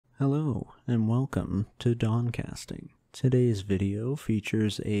Hello, and welcome to Dawncasting. Today's video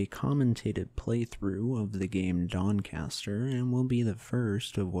features a commentated playthrough of the game Dawncaster and will be the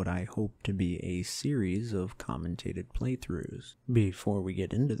first of what I hope to be a series of commentated playthroughs. Before we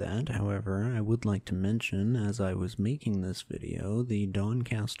get into that, however, I would like to mention, as I was making this video, the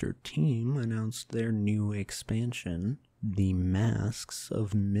Dawncaster team announced their new expansion, The Masks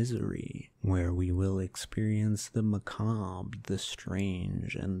of Misery, where we will experience the macabre, the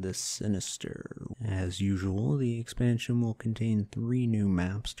strange, and the sinister. As usual, the expansion will contain 3 new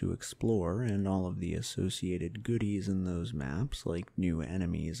maps to explore and all of the associated goodies in those maps, like new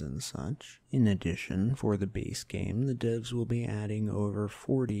enemies and such. In addition, for the base game, the devs will be adding over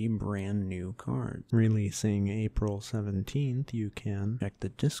 40 brand new cards. Releasing April 17th, you can check the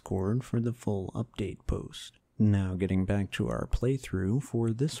Discord for the full update post. Now getting back to our playthrough,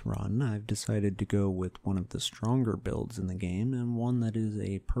 for this run I've decided to go with one of the stronger builds in the game and one that is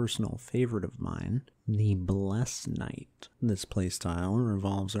a personal favorite of mine, the Bless Knight. This playstyle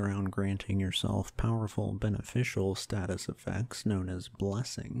revolves around granting yourself powerful beneficial status effects known as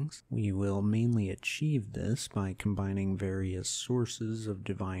blessings. We will mainly achieve this by combining various sources of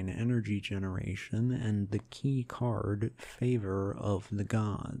divine energy generation and the key card Favor of the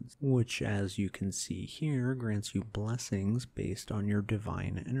Gods, which, as you can see here, grants you blessings based on your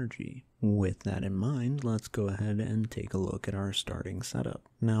divine energy. With that in mind, let's go ahead and take a look at our starting setup.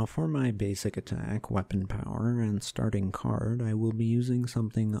 Now for my basic attack, weapon power, and starting card, I will be using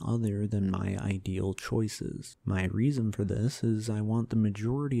something other than my ideal choices. My reason for this is I want the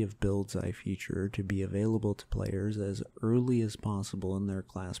majority of builds I feature to be available to players as early as possible in their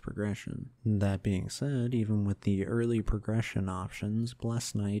class progression. That being said, even with the early progression options,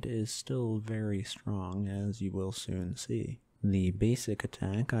 Bless Knight is still very strong, as you will soon see. The basic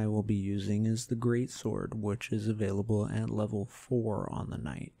attack I will be using is the Greatsword, which is available at level 4 on the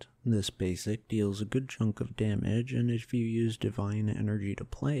Knight. This basic deals a good chunk of damage, and if you use divine energy to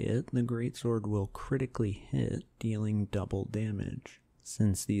play it, the Greatsword will critically hit, dealing double damage.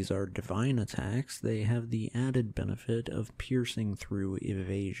 Since these are divine attacks, they have the added benefit of piercing through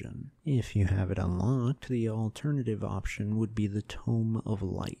evasion. If you have it unlocked, the alternative option would be the Tome of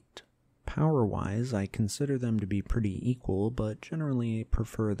Light. Power-wise, I consider them to be pretty equal, but generally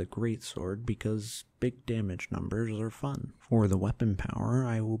prefer the Greatsword because big damage numbers are fun. For the weapon power,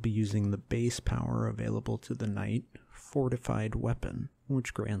 I will be using the base power available to the Knight, Fortified Weapon,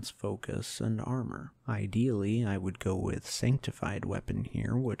 which grants focus and armor. Ideally, I would go with Sanctified Weapon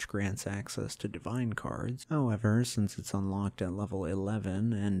here, which grants access to divine cards. However, since it's unlocked at level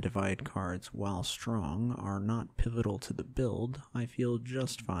 11 and divine cards, while strong, are not pivotal to the build, I feel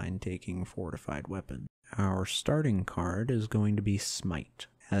just fine taking Fortified Weapon. Our starting card is going to be Smite.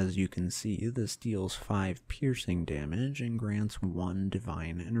 As you can see, this deals 5 piercing damage and grants 1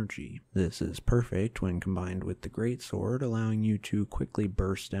 divine energy. This is perfect when combined with the Greatsword, allowing you to quickly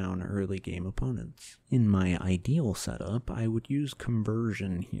burst down early game opponents. In my ideal setup, I would use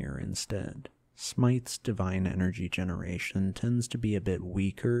Conversion here instead. Smite's divine energy generation tends to be a bit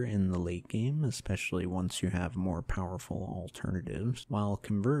weaker in the late game, especially once you have more powerful alternatives, while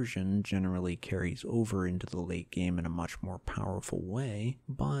Conversion generally carries over into the late game in a much more powerful way,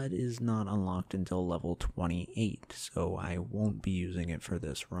 but is not unlocked until level 28, so I won't be using it for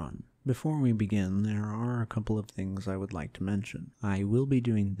this run. Before we begin, there are a couple of things I would like to mention. I will be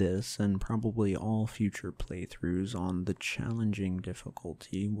doing this and probably all future playthroughs on the challenging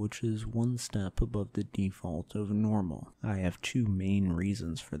difficulty, which is 1 step above the default of normal. I have 2 main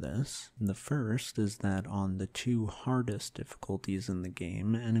reasons for this. The first is that on the 2 hardest difficulties in the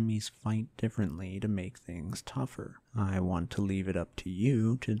game, enemies fight differently to make things tougher. I want to leave it up to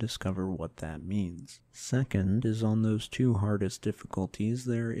you to discover what that means. Second is on those 2 hardest difficulties,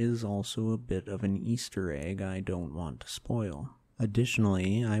 there is also a bit of an Easter egg I don't want to spoil.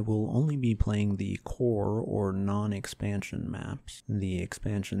 Additionally, I will only be playing the core or non-expansion maps. The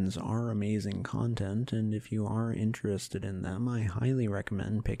expansions are amazing content, and if you are interested in them, I highly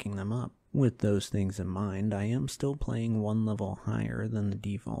recommend picking them up. With those things in mind, I am still playing 1 level higher than the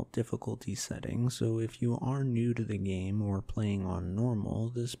default difficulty setting, so if you are new to the game or playing on normal,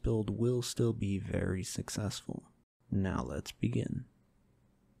 this build will still be very successful. Now let's begin.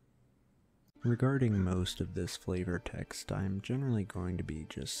 Regarding most of this flavor text, I'm generally going to be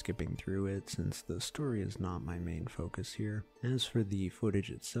just skipping through it since the story is not my main focus here. As for the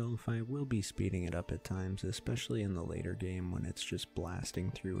footage itself, I will be speeding it up at times, especially in the later game when it's just blasting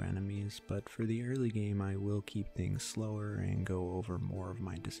through enemies, but for the early game I will keep things slower and go over more of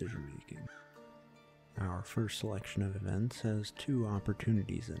my decision making. Our first selection of events has 2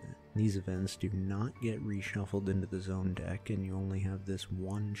 opportunities in it. These events do not get reshuffled into the zone deck, and you only have this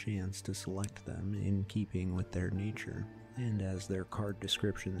one chance to select them in keeping with their nature. And as their card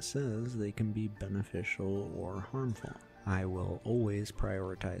description says, they can be beneficial or harmful. I will always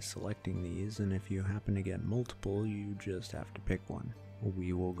prioritize selecting these, and if you happen to get multiple, you just have to pick one.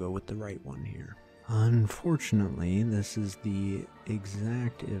 We will go with the right one here. Unfortunately, this is the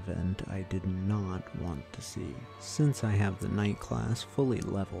exact event I did not want to see. Since I have the Knight class fully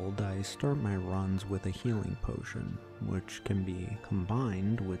leveled, I start my runs with a healing potion, which can be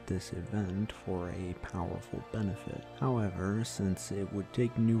combined with this event for a powerful benefit. However, since it would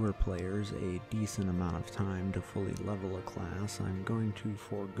take newer players a decent amount of time to fully level a class, I'm going to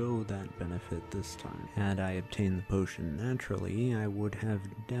forego that benefit this time. Had I obtained the potion naturally, I would have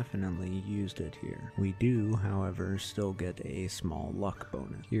definitely used it here. We do, however, still get a small luck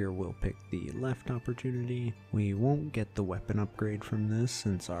bonus. Here we'll pick the left opportunity. We won't get the weapon upgrade from this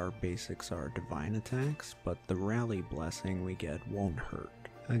since our basics are divine attacks, but the rally blessing we get won't hurt.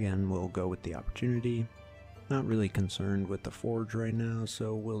 Again, we'll go with the opportunity. Not really concerned with the forge right now,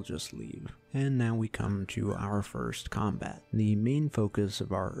 so we'll just leave. And now we come to our first combat. The main focus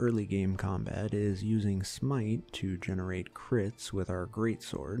of our early game combat is using Smite to generate crits with our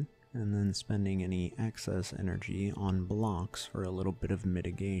greatsword, and then spending any excess energy on blocks for a little bit of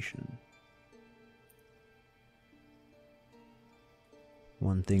mitigation.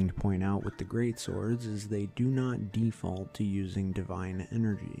 One thing to point out with the greatswords is they do not default to using divine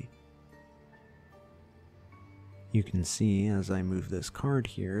energy. You can see as I move this card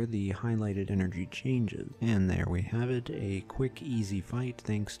here, the highlighted energy changes. And there we have it, a quick easy fight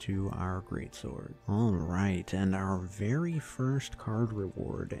thanks to our greatsword. Alright, and our very first card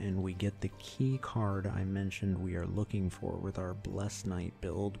reward, and we get the key card I mentioned we are looking for with our Blessed Knight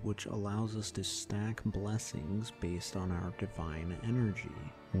build, which allows us to stack blessings based on our divine energy.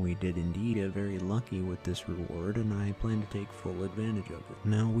 We did indeed get very lucky with this reward, and I plan to take full advantage of it.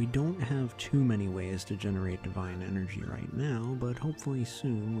 Now, we don't have too many ways to generate divine energy right now, but hopefully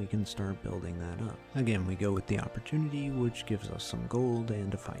soon we can start building that up. Again, we go with the opportunity, which gives us some gold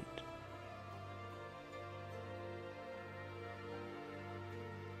and a fight.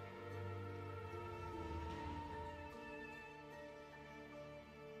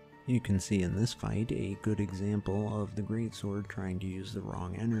 You can see in this fight a good example of the greatsword trying to use the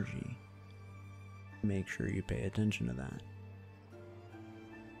wrong energy. Make sure you pay attention to that.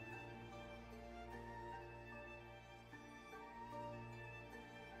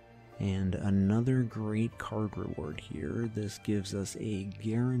 And another great card reward here. This gives us a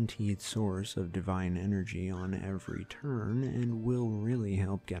guaranteed source of divine energy on every turn and will really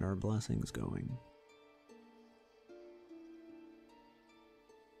help get our blessings going.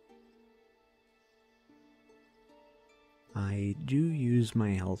 I do use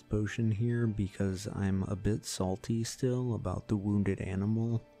my health potion here because I'm a bit salty still about the wounded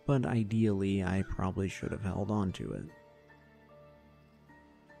animal, but ideally I probably should have held on to it.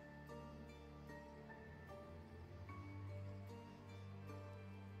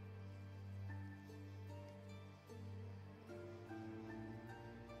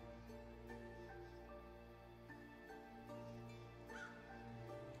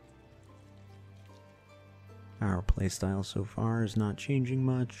 Our playstyle so far is not changing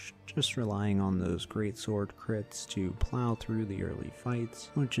much, just relying on those greatsword crits to plow through the early fights,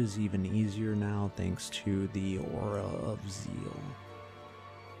 which is even easier now thanks to the Aura of Zeal.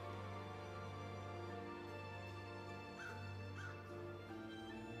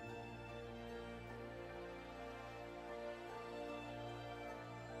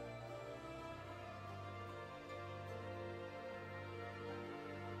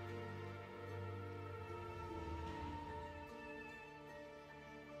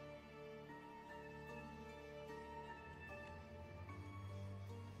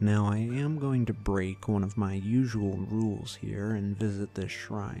 Now I am going to break one of my usual rules here and visit this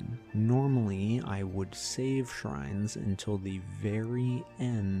shrine. Normally I would save shrines until the very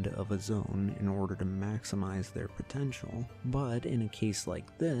end of a zone in order to maximize their potential, but in a case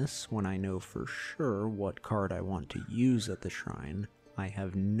like this, when I know for sure what card I want to use at the shrine, I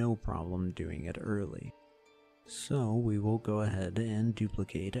have no problem doing it early. So we will go ahead and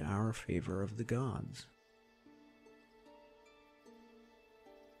duplicate our Favor of the Gods.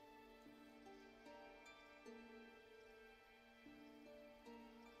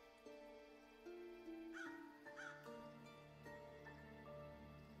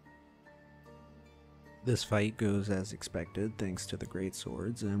 This fight goes as expected thanks to the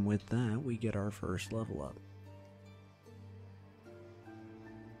greatswords, and with that we get our first level up.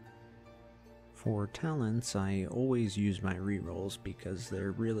 For talents, I always use my rerolls because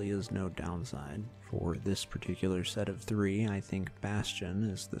there really is no downside. For this particular set of 3, I think Bastion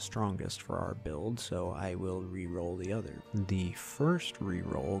is the strongest for our build, so I will reroll the other. The first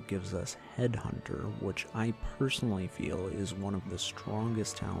reroll gives us Headhunter, which I personally feel is one of the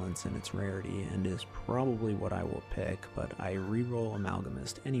strongest talents in its rarity and is probably what I will pick, but I reroll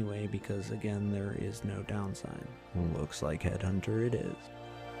Amalgamist anyway because again there is no downside. Looks like Headhunter it is.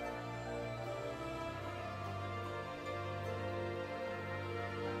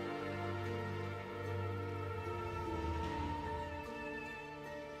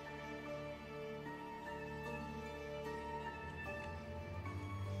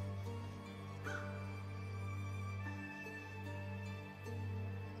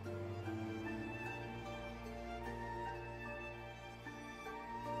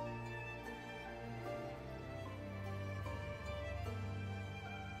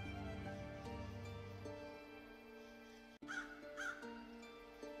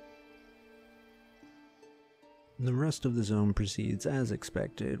 The rest of the zone proceeds as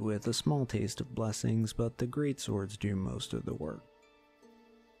expected, with a small taste of blessings, but the greatswords do most of the work.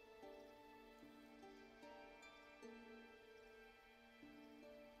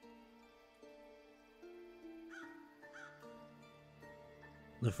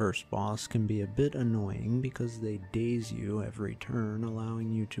 The first boss can be a bit annoying because they daze you every turn, allowing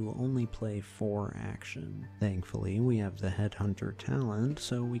you to only play 4 action. Thankfully, we have the Headhunter talent,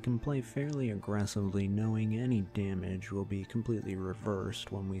 so we can play fairly aggressively knowing any damage will be completely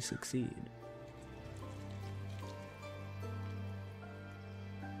reversed when we succeed.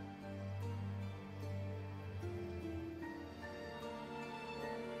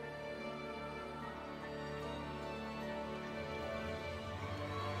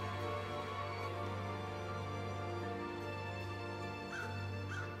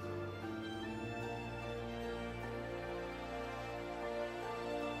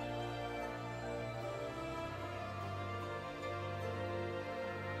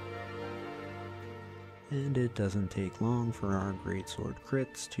 And it doesn't take long for our greatsword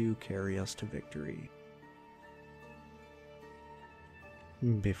crits to carry us to victory.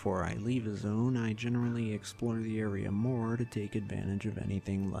 Before I leave a zone, I generally explore the area more to take advantage of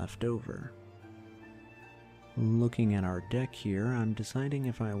anything left over. Looking at our deck here, I'm deciding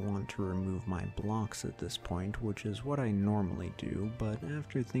if I want to remove my blocks at this point, which is what I normally do, but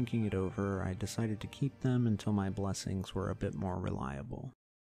after thinking it over, I decided to keep them until my blessings were a bit more reliable.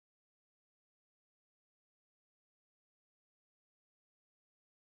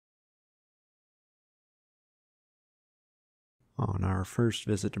 On our first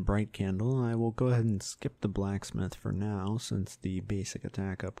visit to Bright Candle, I will go ahead and skip the blacksmith for now since the basic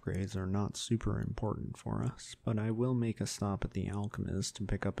attack upgrades are not super important for us, but I will make a stop at the alchemist to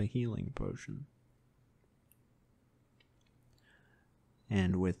pick up a healing potion.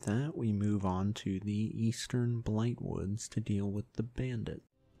 And with that, we move on to the eastern Blightwoods to deal with the bandit.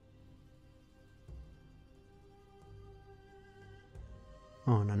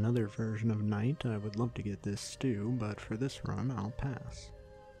 On another version of Night, I would love to get this stew, but for this run, I'll pass.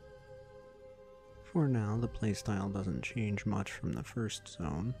 For now, the playstyle doesn't change much from the first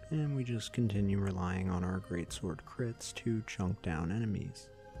zone, and we just continue relying on our greatsword crits to chunk down enemies.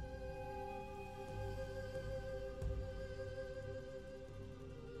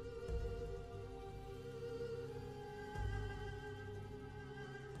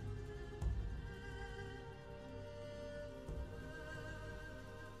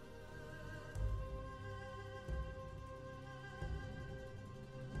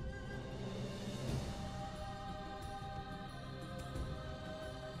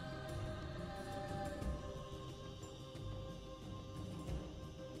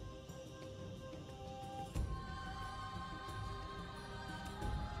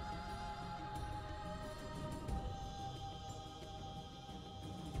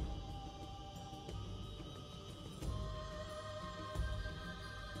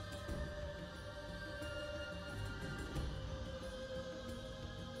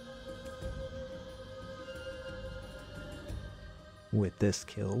 With this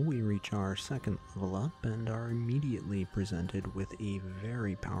kill, we reach our second level up and are immediately presented with a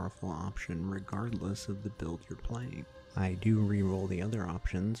very powerful option regardless of the build you're playing. I do reroll the other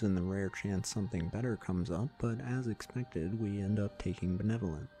options in the rare chance something better comes up, but as expected we end up taking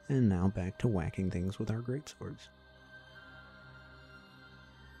Benevolent. And now back to whacking things with our greatswords.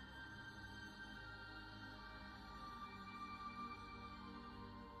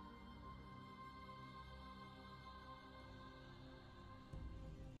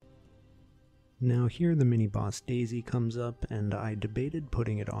 Now here the mini-boss Daisy comes up, and I debated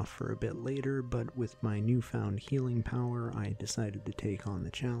putting it off for a bit later, but with my newfound healing power I decided to take on the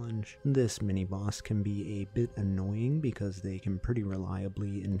challenge. This mini-boss can be a bit annoying because they can pretty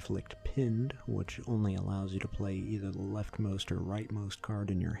reliably inflict pinned, which only allows you to play either the leftmost or rightmost card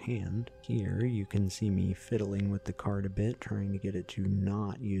in your hand. Here you can see me fiddling with the card a bit, trying to get it to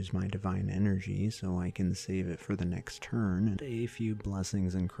not use my divine energy so I can save it for the next turn, and a few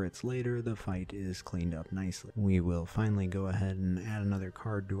blessings and crits later the fight is cleaned up nicely. We will finally go ahead and add another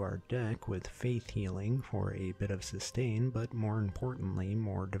card to our deck with Faith Healing for a bit of sustain, but more importantly,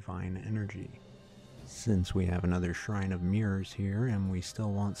 more divine energy. Since we have another Shrine of Mirrors here and we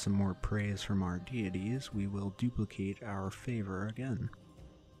still want some more praise from our deities, we will duplicate our favor again.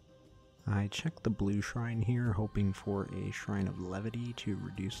 I checked the blue shrine here, hoping for a Shrine of Levity to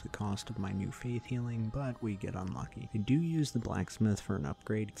reduce the cost of my new faith healing, but we get unlucky. I do use the blacksmith for an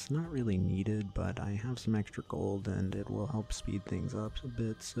upgrade. It's not really needed, but I have some extra gold and it will help speed things up a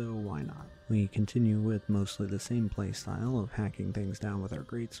bit, so why not? We continue with mostly the same playstyle of hacking things down with our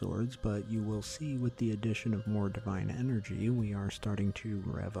greatswords, but you will see with the addition of more divine energy, we are starting to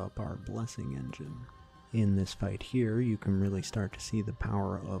rev up our blessing engine. In this fight here, you can really start to see the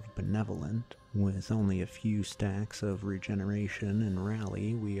power of Benevolent. With only a few stacks of regeneration and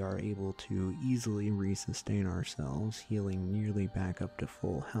rally, we are able to easily resustain ourselves, healing nearly back up to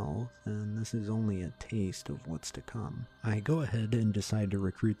full health, and this is only a taste of what's to come. I go ahead and decide to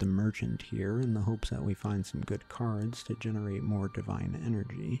recruit the merchant here in the hopes that we find some good cards to generate more divine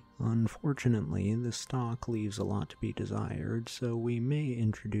energy. Unfortunately, the stock leaves a lot to be desired, so we may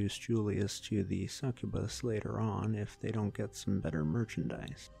introduce Julius to the succubus later on if they don't get some better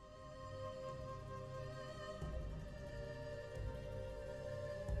merchandise.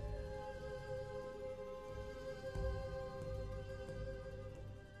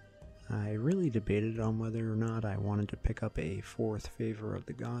 I really debated on whether or not I wanted to pick up a fourth Favor of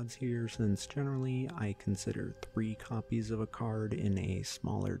the Gods here, since generally I consider 3 copies of a card in a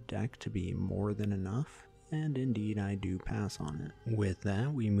smaller deck to be more than enough, and indeed I do pass on it. With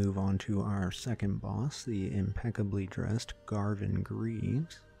that, we move on to our second boss, the impeccably dressed Garvin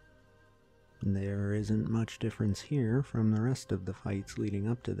Greaves. There isn't much difference here from the rest of the fights leading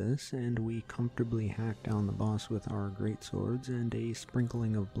up to this, and we comfortably hack down the boss with our greatswords and a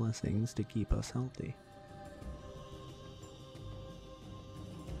sprinkling of blessings to keep us healthy.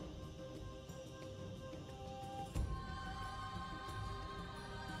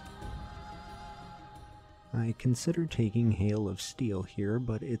 I consider taking Hail of Steel here,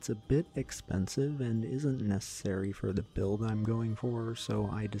 but it's a bit expensive and isn't necessary for the build I'm going for, so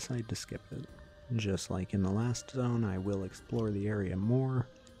I decide to skip it. Just like in the last zone, I will explore the area more,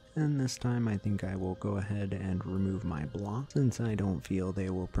 and this time I think I will go ahead and remove my block, since I don't feel they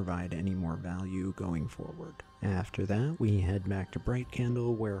will provide any more value going forward. After that, we head back to Bright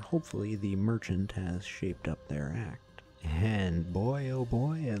Candle, where hopefully the merchant has shaped up their act. And boy oh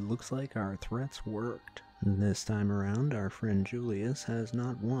boy, it looks like our threats worked. This time around, our friend Julius has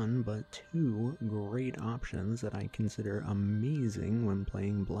not one, but 2 great options that I consider amazing when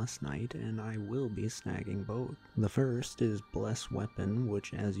playing Bless Knight, and I will be snagging both. The first is Bless Weapon,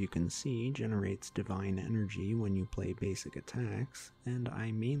 which as you can see generates divine energy when you play basic attacks, and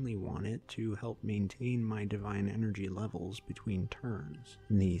I mainly want it to help maintain my divine energy levels between turns.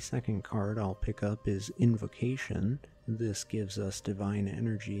 The second card I'll pick up is Invocation. This gives us divine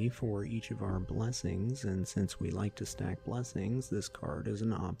energy for each of our blessings, and since we like to stack blessings, this card is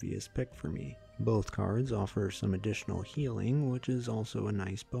an obvious pick for me. Both cards offer some additional healing, which is also a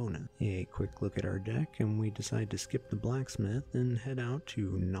nice bonus. A quick look at our deck, and we decide to skip the blacksmith and head out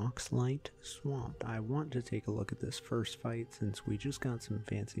to Noxlight Swamp. I want to take a look at this first fight since we just got some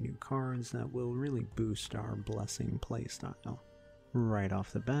fancy new cards that will really boost our blessing playstyle. Right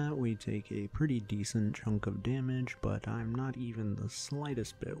off the bat, we take a pretty decent chunk of damage, but I'm not even the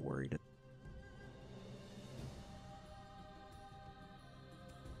slightest bit worried.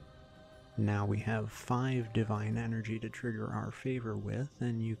 Now we have 5 divine energy to trigger our favor with,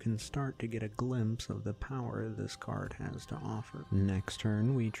 and you can start to get a glimpse of the power this card has to offer. Next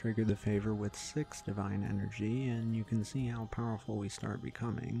turn, we trigger the favor with 6 divine energy, and you can see how powerful we start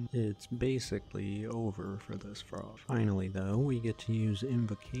becoming. It's basically over for this frog. Finally though, we get to use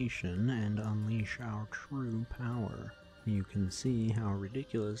Invocation and unleash our true power. You can see how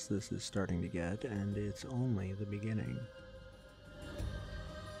ridiculous this is starting to get, and it's only the beginning.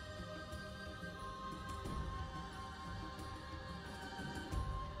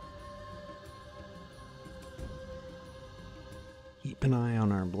 Keep an eye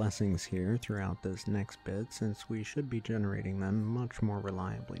on our blessings here throughout this next bit, since we should be generating them much more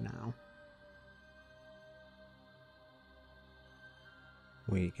reliably now.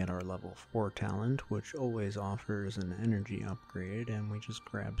 We get our level 4 talent, which always offers an energy upgrade, and we just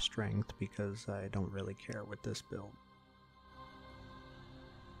grab strength because I don't really care with this build.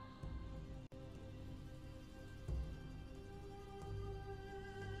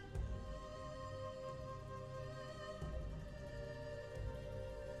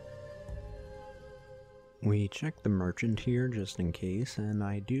 We check the merchant here just in case, and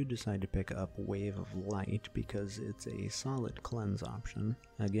I do decide to pick up Wave of Light because it's a solid cleanse option.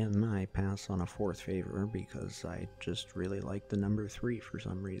 Again, I pass on a 4th favor because I just really like the number 3 for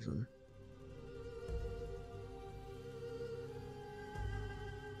some reason.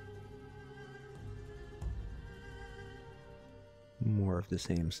 More of the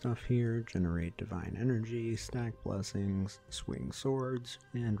same stuff here: generate divine energy, stack blessings, swing swords,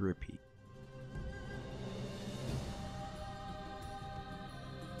 and repeat.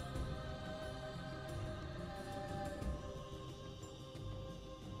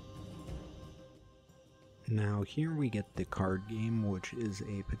 Now here we get the card game, which is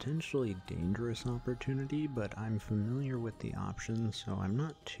a potentially dangerous opportunity, but I'm familiar with the options, so I'm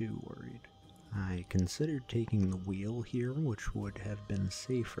not too worried. I considered taking the wheel here, which would have been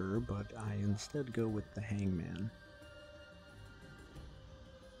safer, but I instead go with the hangman.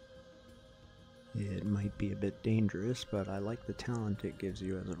 It might be a bit dangerous, but I like the talent it gives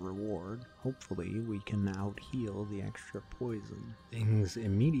you as a reward. Hopefully we can out-heal the extra poison. Things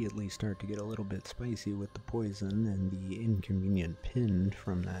immediately start to get a little bit spicy with the poison and the inconvenient pin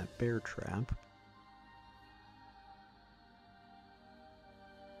from that bear trap.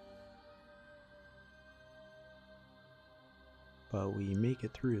 But we make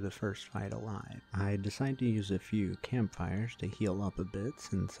it through the first fight alive. I decide to use a few campfires to heal up a bit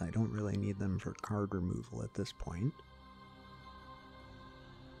since I don't really need them for card removal at this point.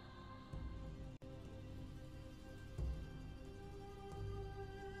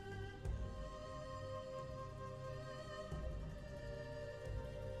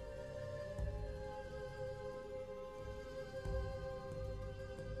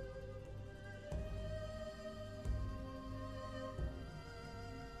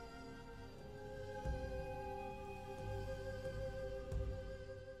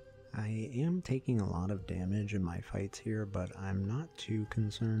 I am taking a lot of damage in my fights here, but I'm not too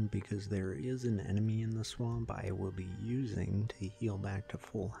concerned because there is an enemy in the swamp I will be using to heal back to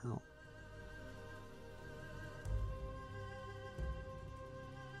full health.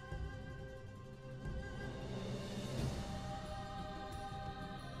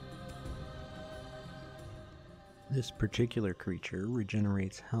 This particular creature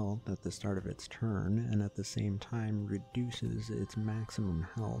regenerates health at the start of its turn, and at the same time reduces its maximum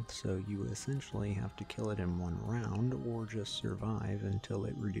health, so you essentially have to kill it in one round, or just survive until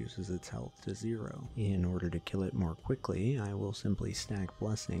it reduces its health to 0. In order to kill it more quickly, I will simply stack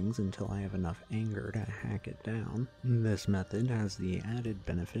blessings until I have enough anger to hack it down. This method has the added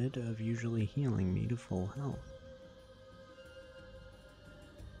benefit of usually healing me to full health.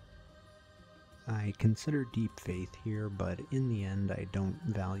 I consider Deep Faith here, but in the end I don't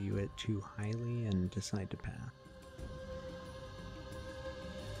value it too highly and decide to pass.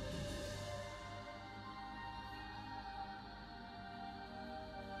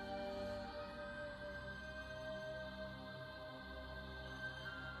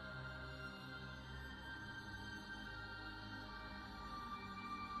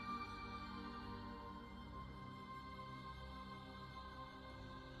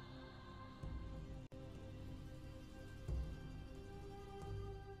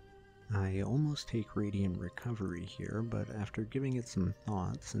 I almost take Radiant Recovery here, but after giving it some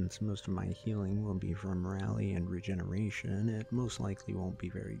thought, since most of my healing will be from Rally and Regeneration, it most likely won't be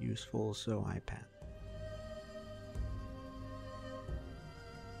very useful, so I pass.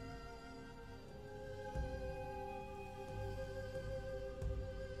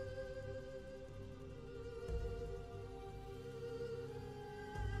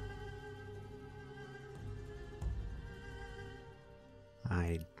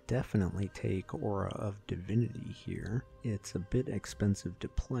 I definitely take Aura of Divinity here. It's a bit expensive to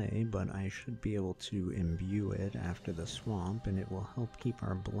play, but I should be able to imbue it after the swamp, and it will help keep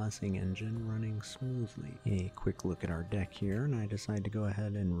our blessing engine running smoothly. A quick look at our deck here, and I decide to go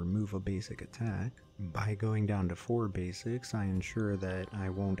ahead and remove a basic attack. By going down to 4 basics, I ensure that I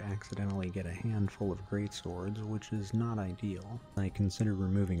won't accidentally get a handful of greatswords, which is not ideal. I consider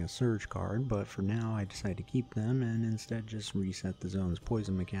removing a surge card, but for now I decide to keep them and instead just reset the zone's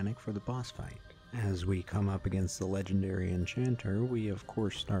poison mechanic for the boss fight. As we come up against the legendary enchanter, we of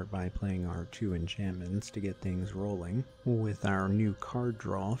course start by playing our 2 enchantments to get things rolling. With our new card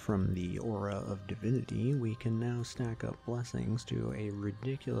draw from the Aura of Divinity, we can now stack up blessings to a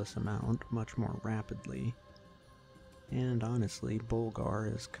ridiculous amount much more rapidly. And honestly,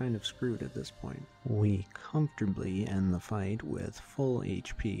 Bolgar is kind of screwed at this point. We comfortably end the fight with full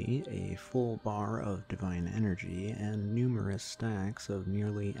HP, a full bar of divine energy, and numerous stacks of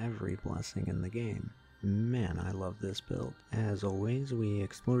nearly every blessing in the game. Man, I love this build. As always, we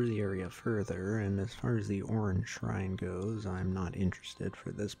explore the area further, and as far as the orange shrine goes, I'm not interested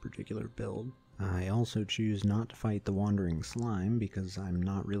for this particular build. I also choose not to fight the Wandering Slime because I'm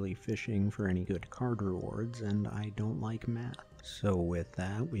not really fishing for any good card rewards and I don't like math. So with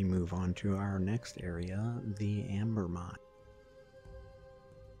that, we move on to our next area, the Ambermines.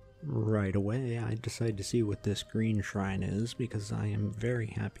 Right away, I decide to see what this green shrine is because I am very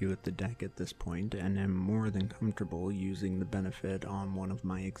happy with the deck at this point and am more than comfortable using the benefit on one of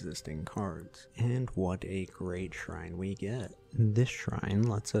my existing cards. And what a great shrine we get. This shrine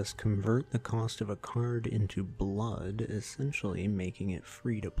lets us convert the cost of a card into blood, essentially making it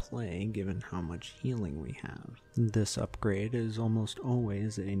free to play given how much healing we have. This upgrade is almost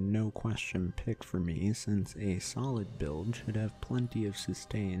always a no question pick for me since a solid build should have plenty of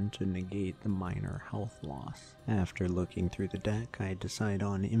sustain to negate the minor health loss. After looking through the deck, I decide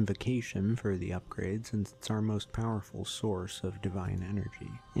on Invocation for the upgrade since it's our most powerful source of divine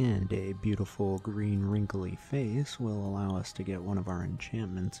energy. And a beautiful green wrinkly face will allow us to get one of our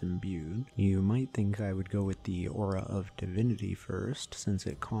enchantments imbued. You might think I would go with the Aura of Divinity first since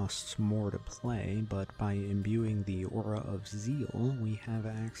it costs more to play, but by imbuing the Aura of Zeal, we have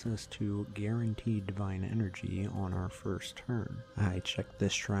access to guaranteed divine energy on our first turn. I checked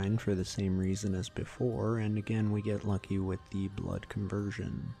this shrine for the same reason as before, and again we get lucky with the blood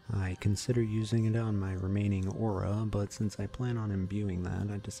conversion. I consider using it on my remaining aura, but since I plan on imbuing that,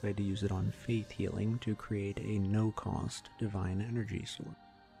 I decide to use it on faith healing to create a no-cost divine energy source.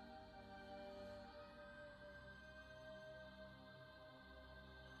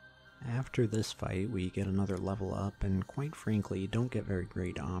 After this fight, we get another level up and quite frankly don't get very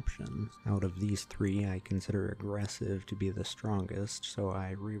great options. Out of these 3, I consider aggressive to be the strongest, so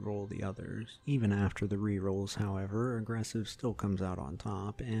I reroll the others. Even after the rerolls, however, aggressive still comes out on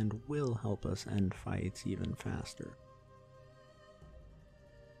top and will help us end fights even faster.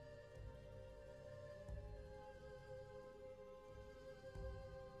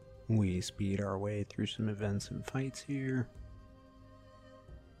 We speed our way through some events and fights here.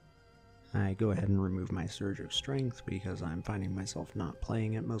 I go ahead and remove my Surge of Strength because I'm finding myself not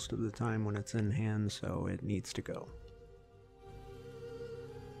playing it most of the time when it's in hand, so it needs to go.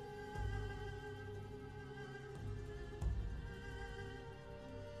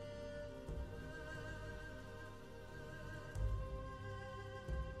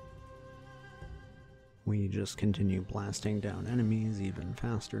 We just continue blasting down enemies even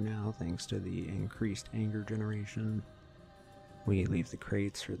faster now thanks to the increased anger generation. We leave the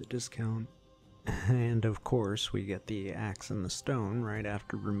crates for the discount. And of course we get the axe and the stone right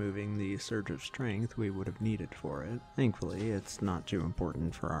after removing the Surge of Strength we would have needed for it. Thankfully it's not too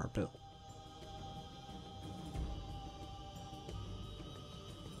important for our build.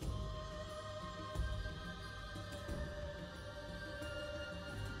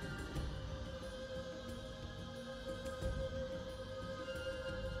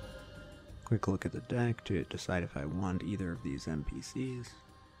 Quick look at the deck to decide if I want either of these NPCs.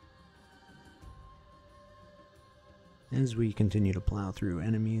 As we continue to plow through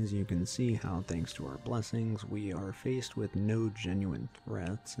enemies, you can see how, thanks to our blessings, we are faced with no genuine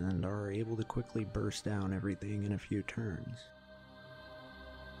threats and are able to quickly burst down everything in a few turns.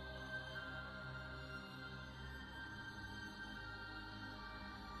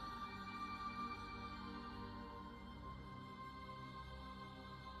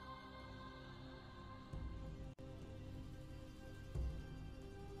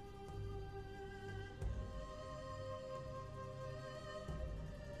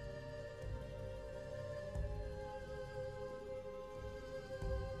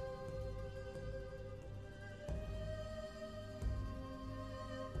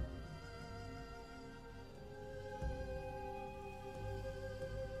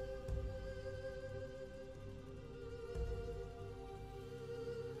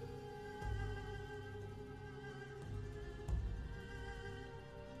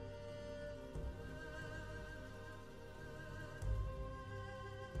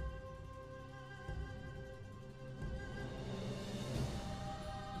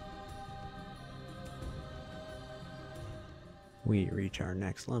 We reach our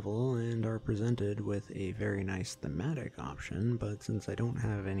next level and are presented with a very nice thematic option, but since I don't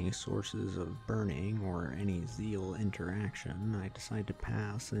have any sources of burning or any zeal interaction, I decide to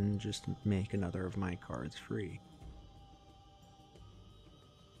pass and just make another of my cards free.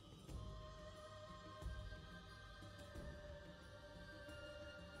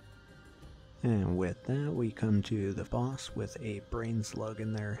 And with that, we come to the boss with a brain slug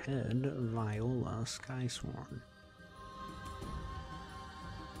in their head, Viola Skysworn.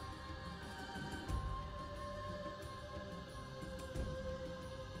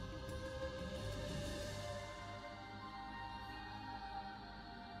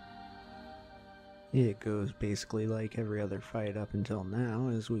 It goes basically like every other fight up until now,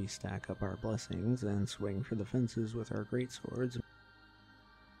 as we stack up our blessings and swing for the fences with our greatswords,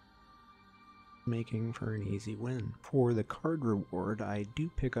 making for an easy win. For the card reward, I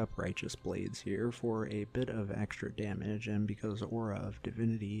do pick up Righteous Blades here for a bit of extra damage, and because Aura of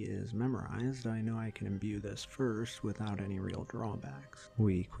Divinity is memorized, I know I can imbue this first without any real drawbacks.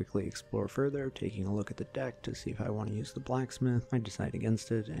 We quickly explore further, taking a look at the deck to see if I want to use the Blacksmith. I decide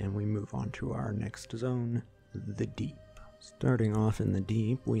against it, and we move on to our next zone, the Deep. Starting off in the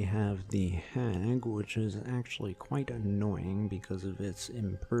Deep, we have the Hag, which is actually quite annoying because of its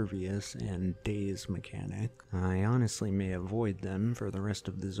impervious and daze mechanic. I honestly may avoid them for the rest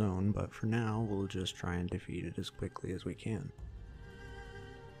of the zone, but for now we'll just try and defeat it as quickly as we can.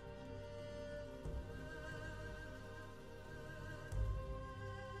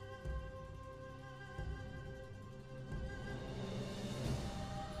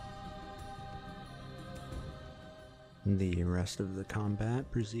 The rest of the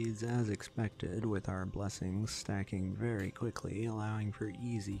combat proceeds as expected, with our blessings stacking very quickly, allowing for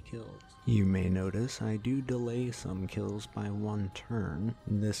easy kills. You may notice I do delay some kills by one turn.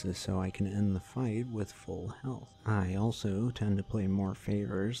 This is so I can end the fight with full health. I also tend to play more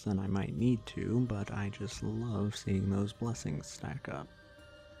favors than I might need to, but I just love seeing those blessings stack up.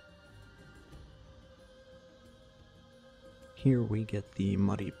 Here we get the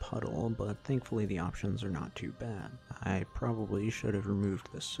Muddy Puddle, but thankfully the options are not too bad. I probably should have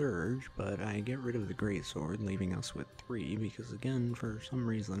removed the Surge, but I get rid of the Greatsword, leaving us with 3, because again, for some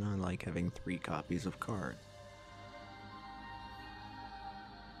reason I like having 3 copies of cards.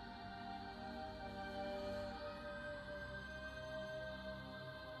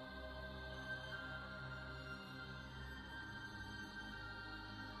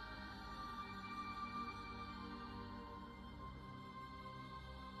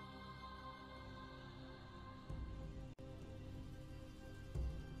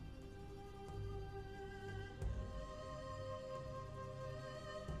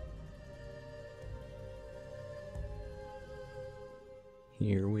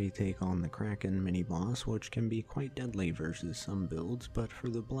 Here we take on the Kraken mini-boss, which can be quite deadly versus some builds, but for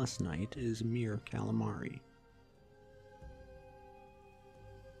the Blessed Knight is mere calamari.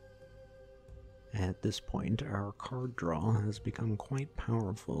 At this point, our card draw has become quite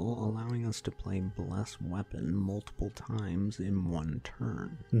powerful, allowing us to play Bless Weapon multiple times in one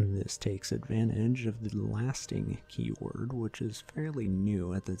turn. This takes advantage of the Lasting keyword, which is fairly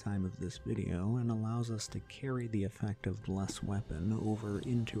new at the time of this video, and allows us to carry the effect of Bless Weapon over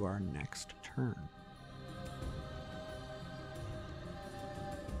into our next turn.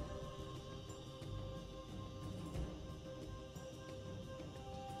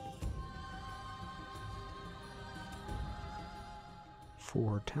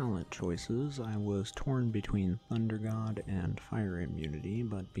 For talent choices, I was torn between Thunder God and Fire Immunity,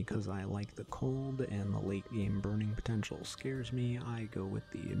 but because I like the cold and the late game burning potential scares me, I go with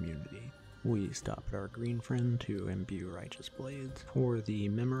the immunity. We stop at our green friend to imbue Righteous Blades. For the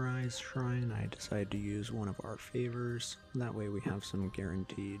Memorize Shrine, I decide to use one of our favors, that way we have some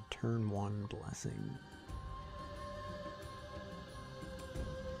guaranteed turn 1 blessing.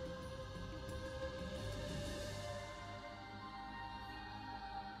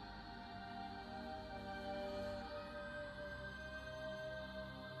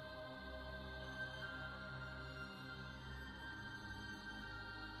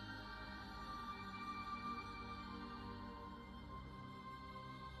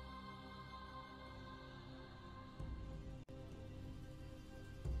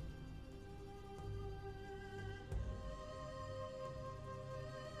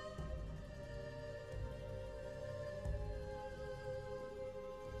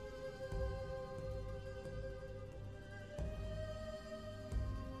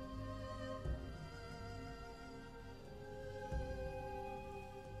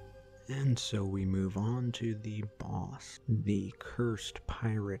 And so we move on to the boss, the cursed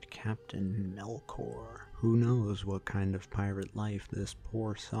pirate Captain Melkor. Who knows what kind of pirate life this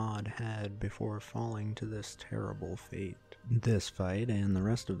poor sod had before falling to this terrible fate. This fight and the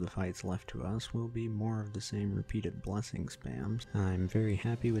rest of the fights left to us will be more of the same repeated blessing spams. I'm very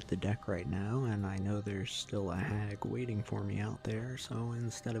happy with the deck right now, and I know there's still a hag waiting for me out there, so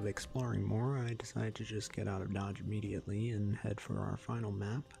instead of exploring more, I decided to just get out of Dodge immediately and head for our final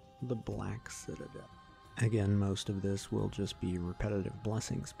map, the Black Citadel. Again, most of this will just be repetitive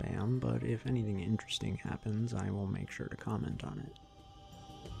blessing spam, but if anything interesting happens, I will make sure to comment on it.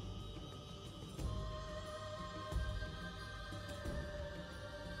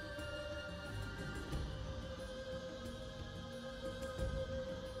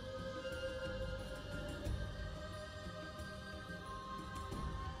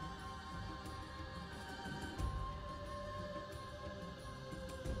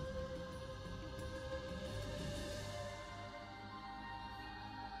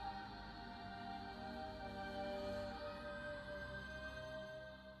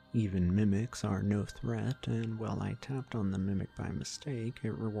 Even mimics are no threat, and while I tapped on the mimic by mistake,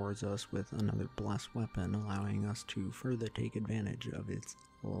 it rewards us with another blessed weapon, allowing us to further take advantage of its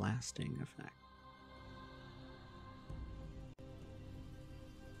lasting effect.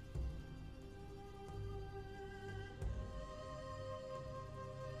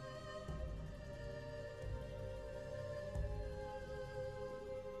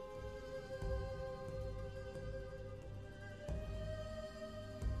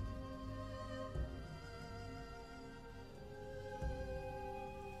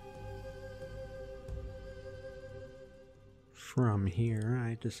 From here,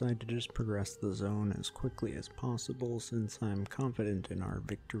 I decide to just progress the zone as quickly as possible since I'm confident in our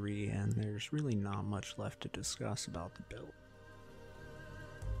victory and there's really not much left to discuss about the build.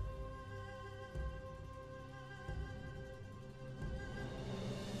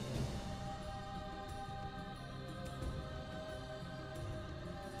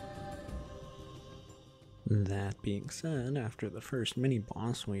 That being said, after the first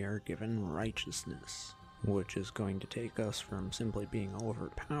mini-boss we are given Righteousness, which is going to take us from simply being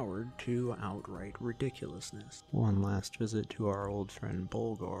overpowered to outright ridiculousness. One last visit to our old friend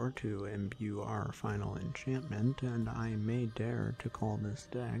Bolgor to imbue our final enchantment, and I may dare to call this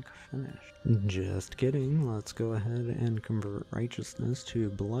deck finished. Just kidding, let's go ahead and convert Righteousness to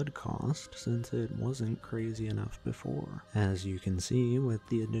blood cost since it wasn't crazy enough before. As you can see, with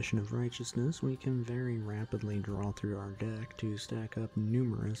the addition of Righteousness, we can very rapidly draw through our deck to stack up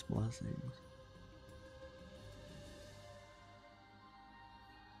numerous blessings.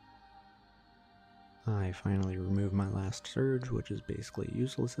 I finally removed my last surge, which is basically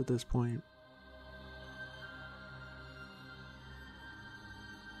useless at this point.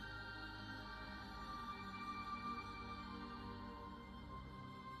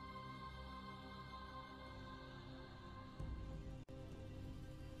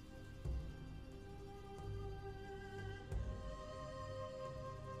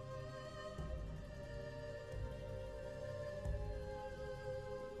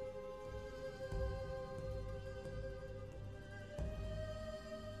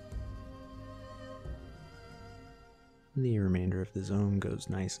 The remainder of the zone goes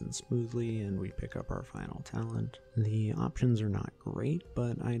nice and smoothly, and we pick up our final talent. The options are not great,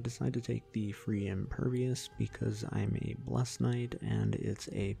 but I decide to take the free Impervious because I'm a Blessed Knight and it's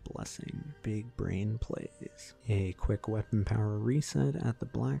a blessing. Big brain plays. A quick weapon power reset at the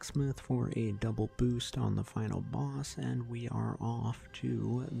blacksmith for a double boost on the final boss, and we are off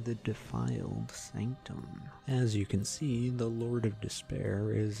to the Defiled Sanctum. As you can see, the Lord of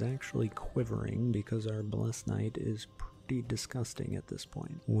Despair is actually quivering because our Blessed Knight is pretty disgusting at this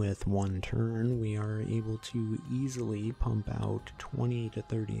point. With one turn, we are able to easily pump out 20 to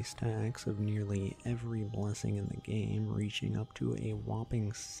 30 stacks of nearly every blessing in the game, reaching up to a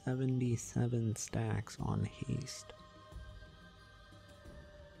whopping 77 stacks on haste.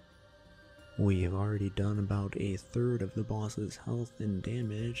 We have already done about a third of the boss's health and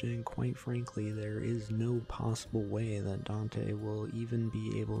damage, and quite frankly, there is no possible way that Dante will even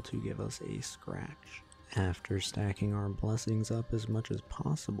be able to give us a scratch. After stacking our blessings up as much as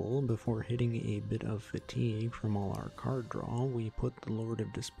possible before hitting a bit of fatigue from all our card draw, we put the Lord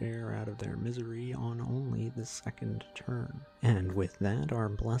of Despair out of their misery on only the second turn. And with that, our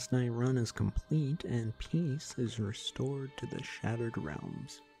Blessed Knight run is complete and peace is restored to the Shattered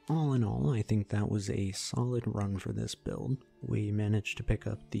Realms. All in all, I think that was a solid run for this build. We managed to pick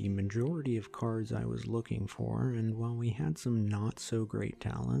up the majority of cards I was looking for, and while we had some not so great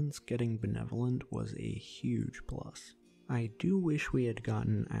talents, getting Benevolent was a huge plus. I do wish we had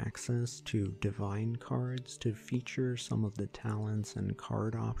gotten access to divine cards to feature some of the talents and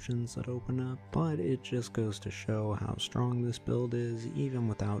card options that open up, but it just goes to show how strong this build is even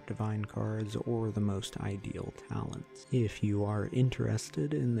without divine cards or the most ideal talents. If you are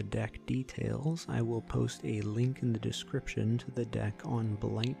interested in the deck details, I will post a link in the description to the deck on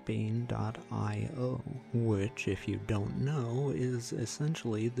Blightbane.io, which, if you don't know, is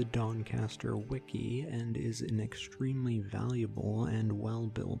essentially the Dawncaster wiki and is an extremely valuable and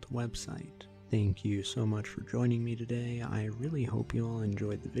well-built website. Thank you so much for joining me today. I really hope you all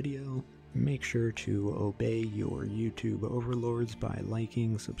enjoyed the video. Make sure to obey your YouTube overlords by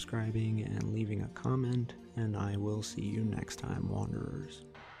liking, subscribing, and leaving a comment, and I will see you next time, Wanderers.